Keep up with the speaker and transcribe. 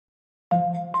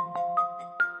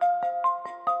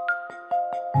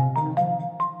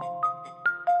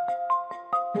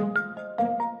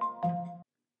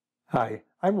Hi,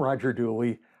 I'm Roger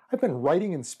Dooley. I've been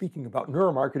writing and speaking about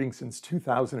neuromarketing since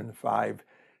 2005.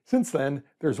 Since then,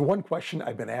 there's one question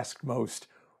I've been asked most.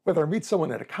 Whether I meet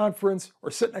someone at a conference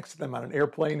or sit next to them on an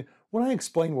airplane, when I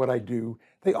explain what I do,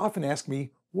 they often ask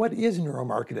me, what is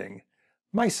neuromarketing?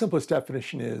 My simplest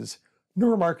definition is,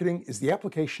 neuromarketing is the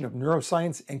application of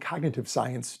neuroscience and cognitive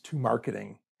science to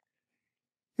marketing.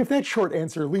 If that short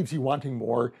answer leaves you wanting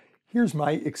more, here's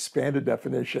my expanded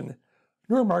definition.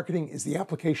 Neuromarketing is the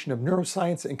application of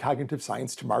neuroscience and cognitive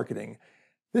science to marketing.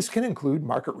 This can include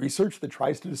market research that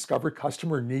tries to discover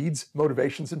customer needs,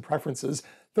 motivations, and preferences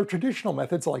that traditional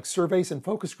methods like surveys and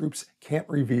focus groups can't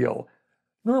reveal.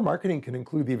 Neuromarketing can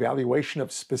include the evaluation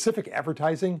of specific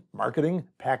advertising, marketing,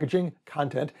 packaging,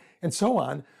 content, and so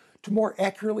on to more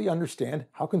accurately understand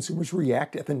how consumers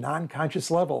react at the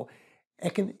non-conscious level.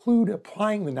 It can include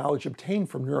applying the knowledge obtained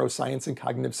from neuroscience and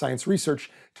cognitive science research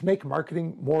to make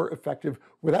marketing more effective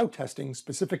without testing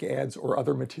specific ads or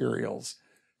other materials.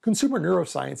 Consumer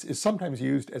neuroscience is sometimes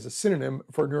used as a synonym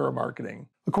for neuromarketing.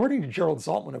 According to Gerald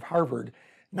Zaltman of Harvard,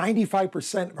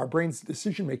 95% of our brain's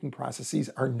decision-making processes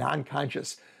are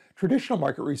non-conscious. Traditional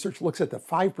market research looks at the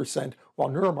 5%, while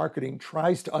neuromarketing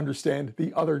tries to understand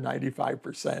the other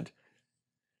 95%.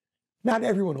 Not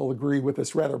everyone will agree with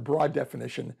this rather broad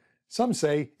definition. Some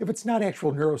say if it's not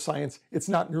actual neuroscience, it's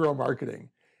not neuromarketing.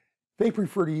 They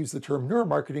prefer to use the term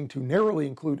neuromarketing to narrowly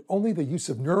include only the use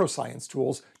of neuroscience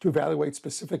tools to evaluate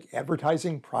specific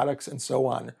advertising, products, and so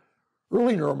on.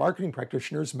 Early neuromarketing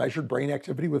practitioners measured brain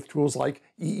activity with tools like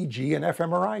EEG and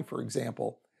fMRI, for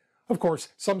example. Of course,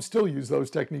 some still use those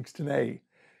techniques today.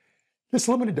 This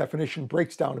limited definition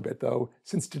breaks down a bit, though,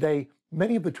 since today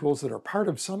many of the tools that are part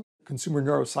of some consumer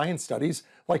neuroscience studies,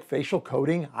 like facial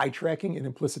coding, eye tracking, and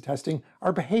implicit testing,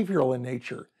 are behavioral in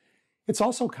nature. It's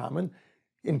also common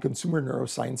in consumer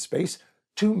neuroscience space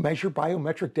to measure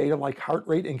biometric data like heart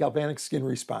rate and galvanic skin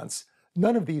response.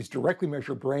 None of these directly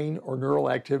measure brain or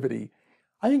neural activity.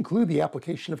 I include the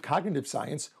application of cognitive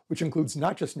science, which includes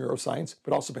not just neuroscience,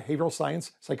 but also behavioral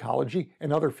science, psychology,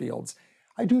 and other fields.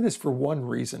 I do this for one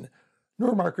reason.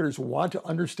 Neuromarketers want to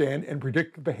understand and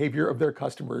predict the behavior of their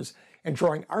customers, and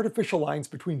drawing artificial lines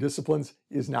between disciplines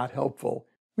is not helpful.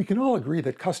 We can all agree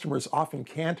that customers often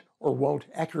can't or won't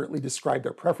accurately describe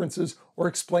their preferences or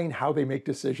explain how they make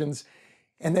decisions,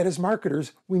 and that as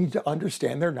marketers, we need to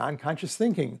understand their non-conscious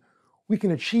thinking. We can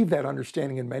achieve that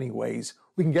understanding in many ways.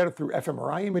 We can get it through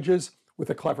fMRI images, with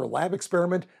a clever lab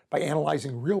experiment, by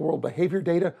analyzing real-world behavior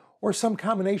data, or some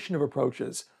combination of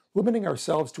approaches. Limiting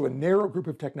ourselves to a narrow group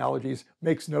of technologies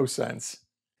makes no sense.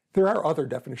 There are other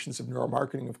definitions of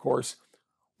neuromarketing, of course.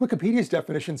 Wikipedia's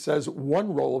definition says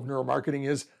one role of neuromarketing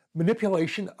is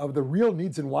manipulation of the real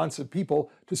needs and wants of people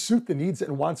to suit the needs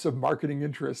and wants of marketing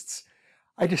interests.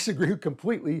 I disagree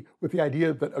completely with the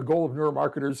idea that a goal of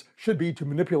neuromarketers should be to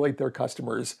manipulate their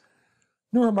customers.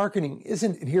 Neuromarketing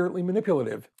isn't inherently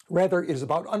manipulative. Rather, it is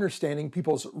about understanding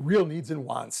people's real needs and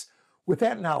wants. With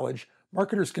that knowledge,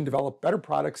 marketers can develop better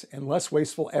products and less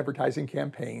wasteful advertising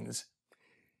campaigns.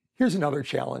 Here's another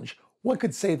challenge. One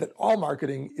could say that all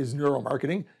marketing is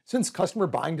neuromarketing, since customer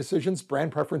buying decisions,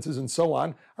 brand preferences, and so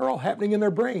on are all happening in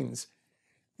their brains.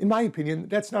 In my opinion,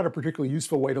 that's not a particularly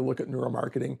useful way to look at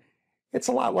neuromarketing. It's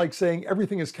a lot like saying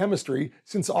everything is chemistry,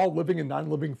 since all living and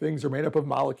non-living things are made up of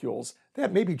molecules.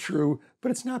 That may be true,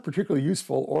 but it's not particularly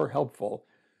useful or helpful.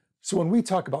 So when we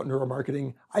talk about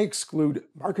neuromarketing, I exclude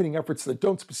marketing efforts that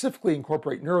don't specifically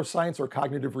incorporate neuroscience or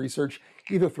cognitive research,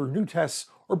 either through new tests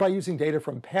or by using data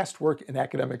from past work in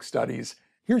academic studies.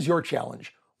 Here's your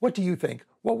challenge. What do you think?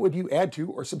 What would you add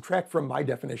to or subtract from my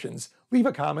definitions? Leave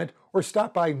a comment or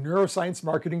stop by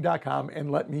neurosciencemarketing.com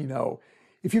and let me know.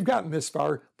 If you've gotten this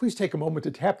far, please take a moment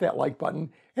to tap that like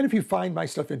button, and if you find my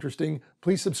stuff interesting,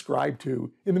 please subscribe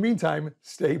too. In the meantime,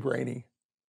 stay brainy.